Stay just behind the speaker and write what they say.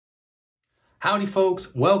Howdy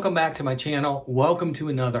folks, welcome back to my channel. Welcome to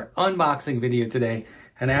another unboxing video today.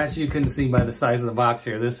 And as you can see by the size of the box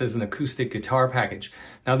here, this is an acoustic guitar package.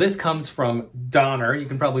 Now this comes from Donner. You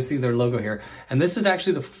can probably see their logo here. And this is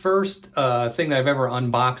actually the first thing that I've ever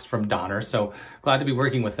unboxed from Donner. So glad to be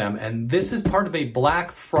working with them. And this is part of a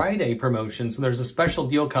Black Friday promotion. So there's a special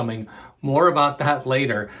deal coming. More about that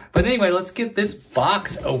later. But anyway, let's get this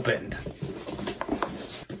box opened.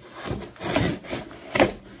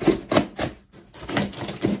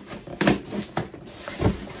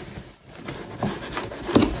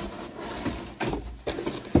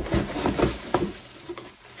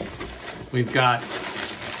 We've got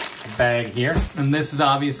a bag here, and this is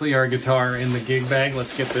obviously our guitar in the gig bag.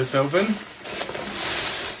 Let's get this open.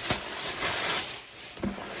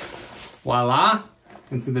 Voila! You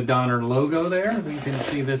can see the Donner logo there. We can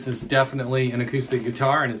see this is definitely an acoustic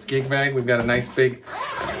guitar in its gig bag. We've got a nice big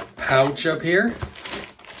pouch up here.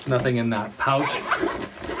 Nothing in that pouch.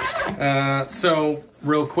 So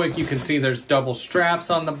real quick, you can see there's double straps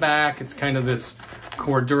on the back. It's kind of this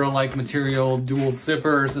Cordura-like material, dual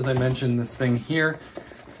zippers, as I mentioned, this thing here.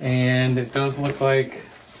 And it does look like,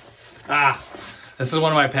 this is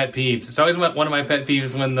one of my pet peeves. It's always one of my pet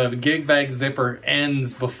peeves when the gig bag zipper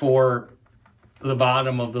ends before the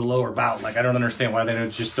bottom of the lower bout. Like, I don't understand why they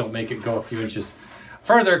just don't make it go a few inches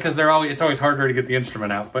further, because it's always harder to get the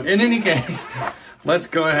instrument out. But in any case, let's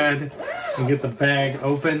go ahead and get the bag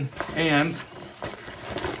open, and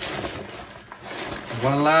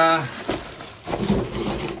voila.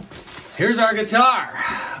 Here's our guitar.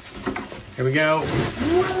 Here we go.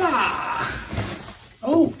 Voila!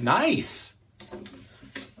 Oh, nice.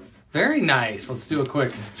 Very nice. Let's do a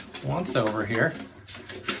quick once over here.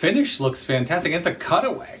 Finish looks fantastic. It's a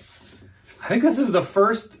cutaway. I think this is the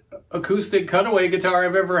first acoustic cutaway guitar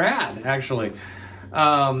I've ever had, actually.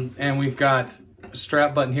 And we've got a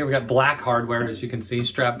strap button here. We got black hardware, as you can see.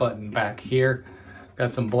 Strap button back here.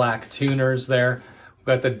 Got some black tuners there.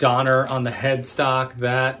 We've got the Donner on the headstock.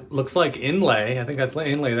 That looks like inlay. I think that's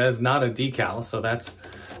inlay. That is not a decal, so that's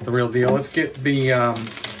the real deal. Let's get the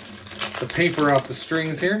paper off the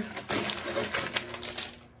strings here.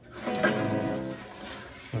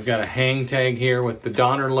 We've got a hang tag here with the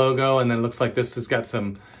Donner logo, and then it looks like this has got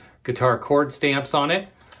some guitar chord stamps on it.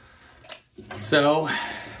 So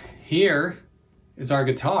here is our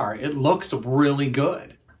guitar. It looks really good.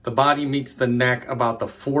 The body meets the neck about the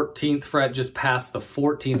 14th fret, just past the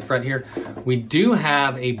 14th fret here. We do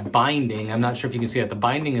have a binding. I'm not sure if you can see it. The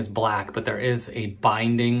binding is black, but there is a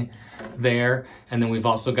binding there. And then we've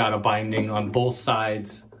also got a binding on both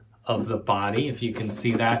sides of the body, if you can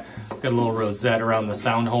see that. We've got a little rosette around the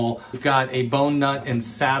sound hole. We've got a bone nut and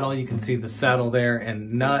saddle. You can see the saddle there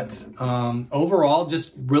and nut. Overall,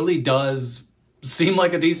 just really does seem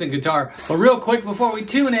like a decent guitar. But real quick, before we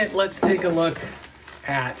tune it, let's take a look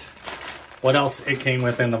at what else it came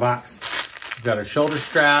with in the box. We've got a shoulder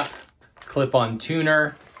strap, clip-on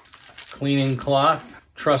tuner, cleaning cloth,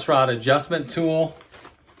 truss rod adjustment tool.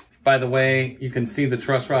 By the way, you can see the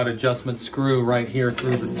truss rod adjustment screw right here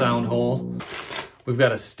through the sound hole. We've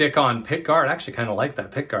got a stick-on pick guard. I actually kind of like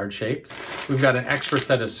that pick guard shape. We've got an extra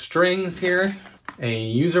set of strings here, a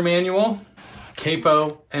user manual,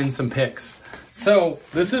 capo, and some picks. So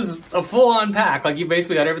this is a full-on pack. Like, you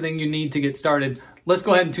basically got everything you need to get started. Let's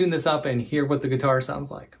go ahead and tune this up and hear what the guitar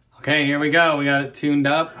sounds like. Okay, here we go. We got it tuned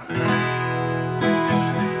up.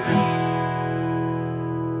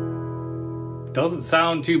 Doesn't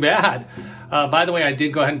sound too bad. By the way, I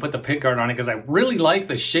did go ahead and put the pick guard on it because I really like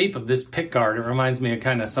the shape of this pick guard. It reminds me of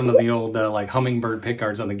kind of some of the old like hummingbird pick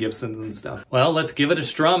guards on the Gibsons and stuff. Well, let's give it a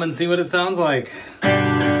strum and see what it sounds like.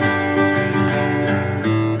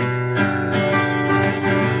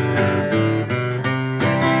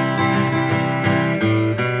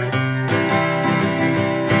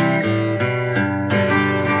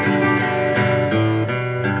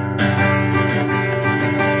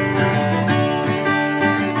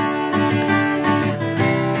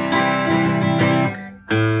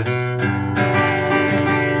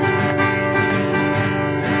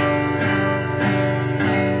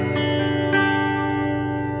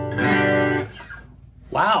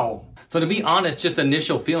 Wow. So to be honest, just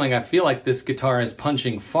initial feeling, I feel like this guitar is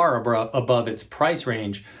punching far above its price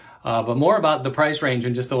range. But more about the price range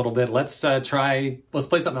in just a little bit. Let's play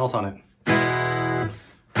something else on it.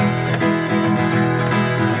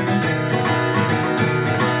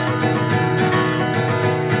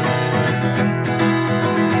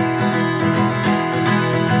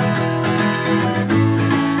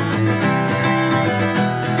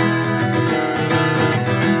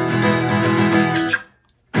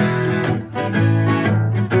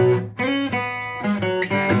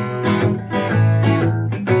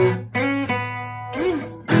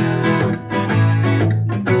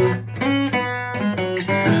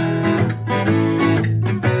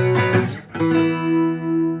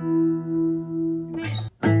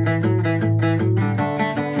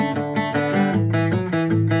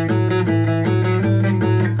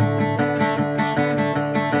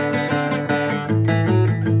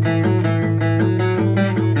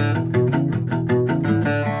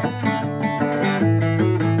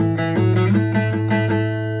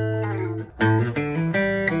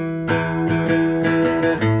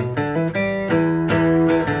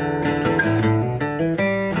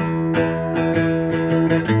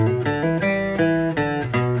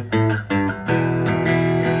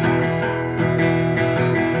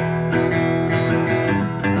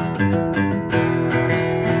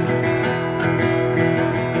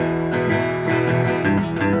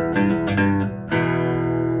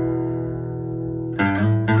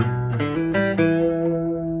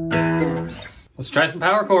 Let's try some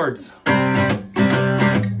power chords.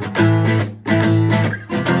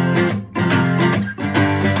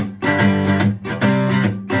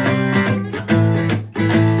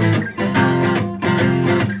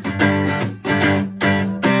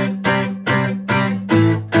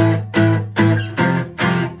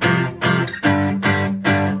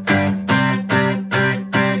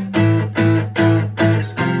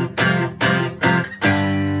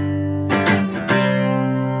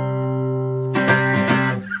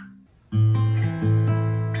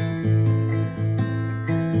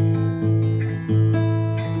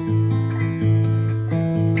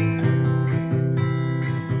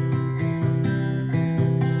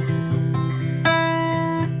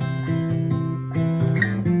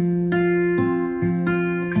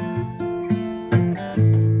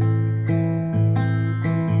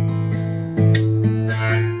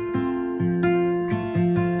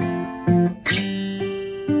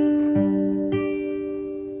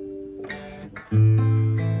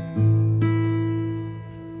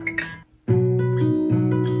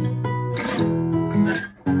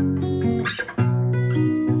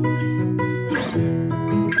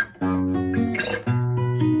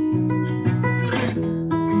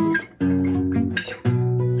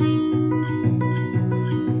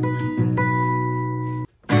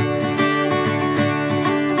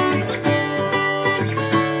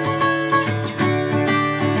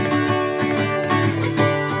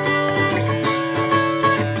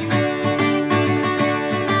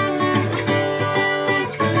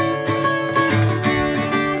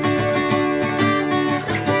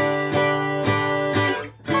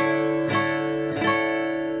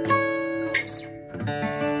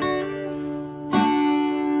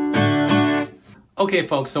 Okay,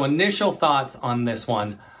 folks, so initial thoughts on this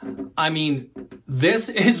one. I mean, this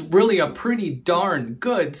is really a pretty darn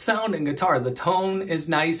good sounding guitar. The tone is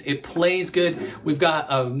nice. It plays good. We've got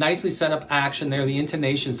a nicely set up action there. The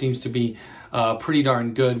intonation seems to be pretty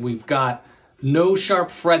darn good. We've got no sharp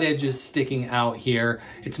fret edges sticking out here.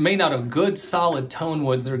 It's made out of good solid tone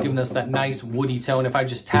woods that are giving us that nice woody tone. If I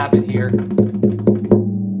just tap it here,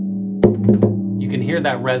 you can hear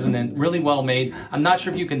that resonant, really well made. I'm not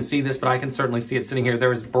sure if you can see this, but I can certainly see it sitting here.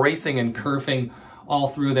 There is bracing and kerfing all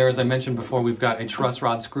through there. As I mentioned before, we've got a truss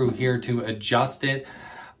rod screw here to adjust it.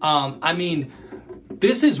 I mean,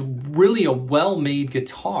 this is really a well-made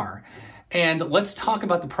guitar. And let's talk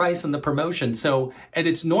about the price and the promotion. So at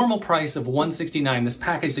its normal price of $169, this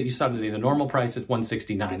package that you saw today, the normal price is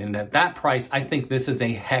 $169. And at that price, I think this is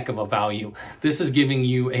a heck of a value. This is giving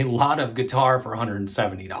you a lot of guitar for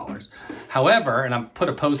 $170. However, and I've put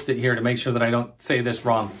a post-it here to make sure that I don't say this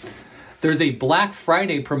wrong, there's a Black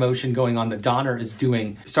Friday promotion going on that Donner is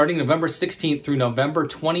doing starting November 16th through November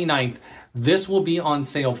 29th. This will be on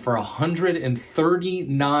sale for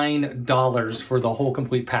 $139 for the whole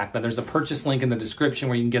complete pack. Now, there's a purchase link in the description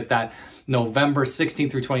where you can get that November 16th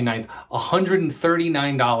through 29th,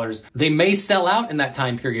 $139. They may sell out in that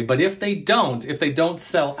time period, but if they don't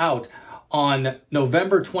sell out on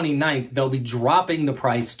November 29th, they'll be dropping the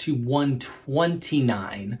price to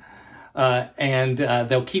 $129. And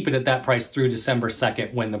they'll keep it at that price through December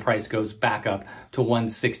 2nd when the price goes back up to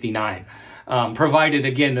 $169. Provided,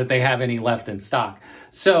 again, that they have any left in stock.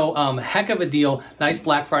 So, heck of a deal. Nice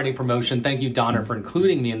Black Friday promotion. Thank you, Donner, for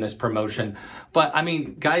including me in this promotion. But, I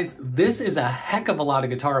mean, guys, this is a heck of a lot of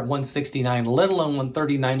guitar at $169, let alone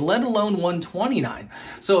 $139, let alone $129.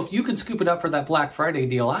 So if you could scoop it up for that Black Friday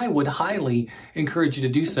deal, I would highly encourage you to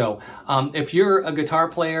do so. If you're a guitar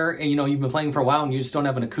player and, you know, you've been playing for a while and you just don't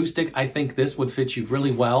have an acoustic, I think this would fit you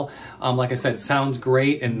really well. Like I said, sounds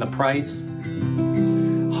great, and the price,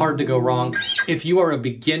 hard to go wrong. If you are a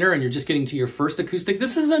beginner and you're just getting to your first acoustic,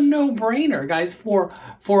 this is a no-brainer, guys. For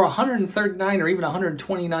 $139 or even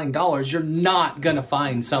 $129, you're not gonna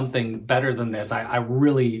find something better than this. I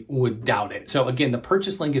really would doubt it. So again, the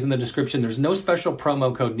purchase link is in the description. There's no special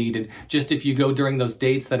promo code needed. Just if you go during those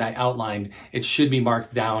dates that I outlined, it should be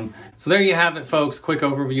marked down. So there you have it, folks. Quick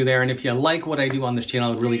overview there. And if you like what I do on this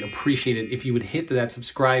channel, I would really appreciate it if you would hit that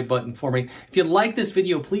subscribe button for me. If you like this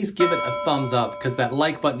video, please give it a thumbs up, because that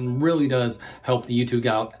like button really does help the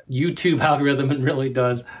YouTube algorithm, and really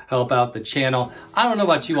does help out the channel. I don't know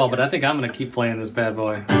about you all, but I think I'm gonna keep playing this bad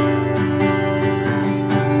boy.